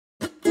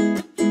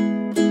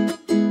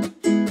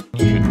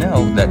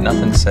know that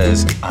nothing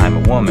says I'm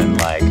a woman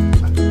like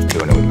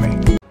doing it with me.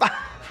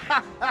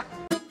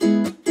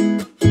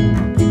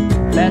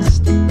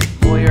 Best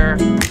lawyer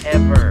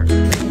ever.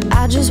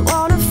 I just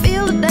wanna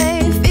feel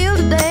today, feel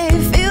today,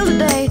 feel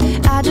today.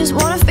 I just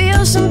wanna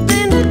feel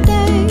something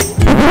today.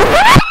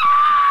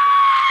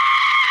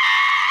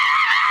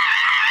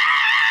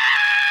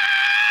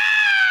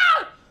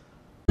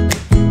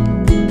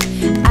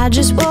 I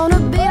just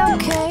wanna be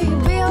okay,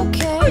 be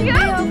okay, be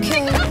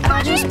okay.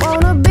 I just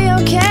wanna be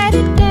okay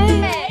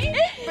today.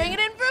 Hey, bring it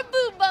in for a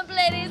boob bump,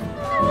 ladies.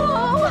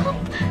 Oh.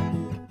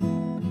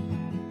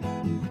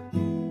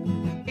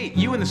 Hey,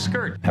 you in the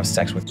skirt. Have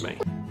sex with me.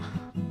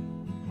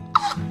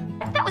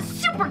 That was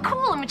super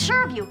cool and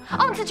mature of you.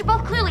 Oh, and since you're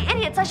both clearly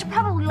idiots, I should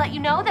probably let you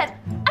know that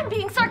I'm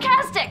being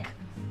sarcastic.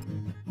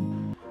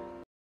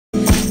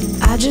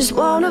 I just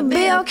wanna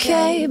be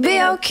okay,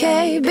 be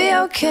okay, be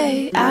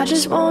okay. I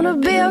just wanna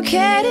be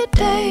okay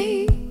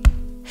today.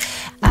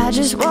 I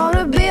just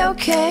wanna be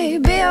okay,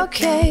 be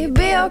okay,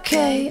 be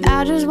okay.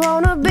 I just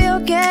wanna be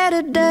okay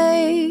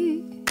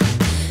today.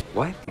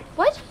 What?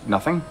 What?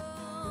 Nothing?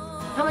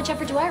 How much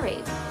effort do I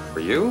raise? For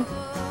you?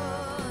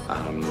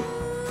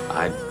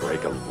 I'd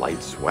break a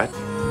light sweat.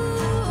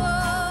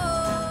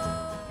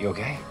 You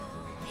okay?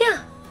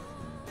 Yeah.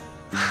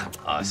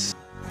 Us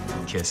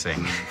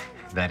kissing.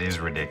 That is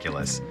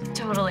ridiculous.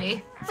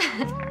 Totally.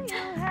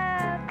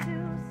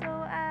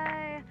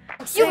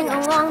 Sing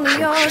along to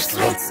your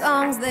sweet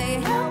songs,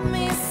 they help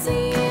me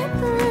see it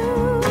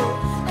through.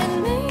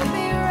 And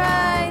maybe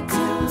right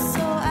too,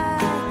 so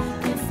I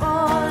can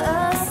fall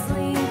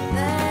asleep.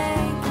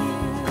 Thank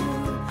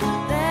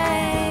you,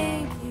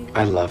 thank you.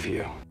 I love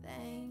you.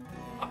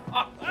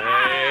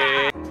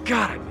 Hey.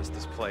 God, I miss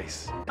this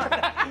place.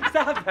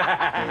 Stop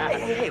that.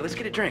 Hey, let's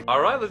get a drink. All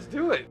right, let's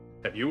do it.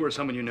 Have you or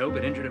someone you know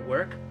been injured at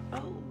work?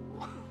 Oh.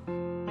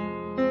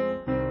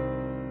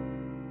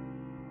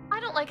 I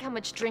don't like how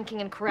much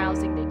drinking and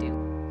carousing they do,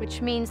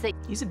 which means that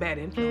He's a bad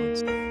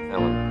influence.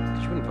 Ellen,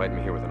 did you invite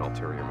me here with an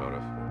ulterior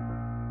motive?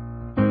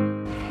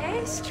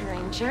 Hey,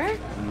 stranger.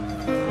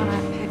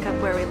 Wanna pick up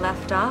where we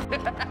left off?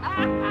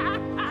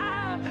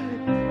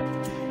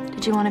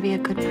 Did you want to be a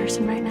good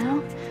person right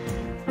now?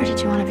 Or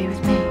did you want to be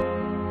with me?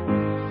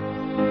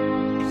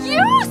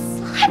 You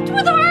slept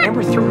with her!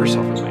 Amber threw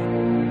herself at me.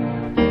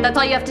 That's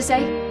all you have to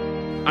say?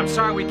 I'm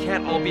sorry we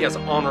can't all be as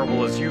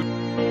honorable as you.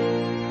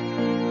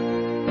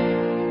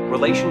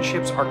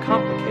 Relationships are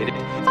complicated.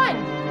 Fine.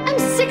 I'm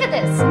sick of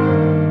this.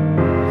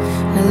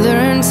 I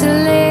learned to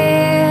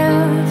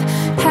live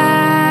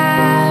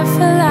half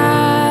a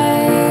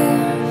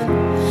life,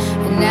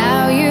 and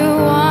now you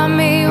want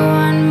me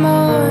one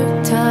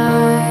more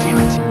time. Damn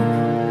it.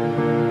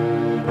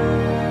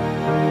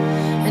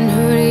 And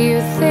who do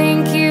you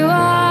think you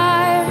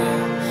are,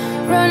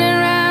 running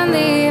around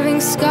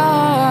leaving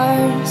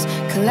scars,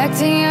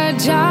 collecting a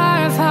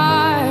jar of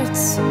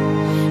hearts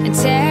and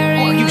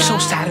tearing? Are you so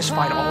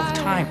satisfied all the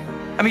time?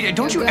 I mean,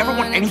 don't you ever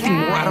want anything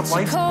more out of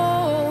life?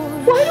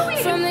 Why do we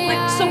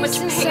inflict so much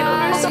pain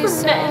on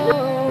ourselves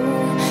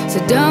men? So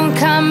don't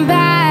come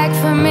back.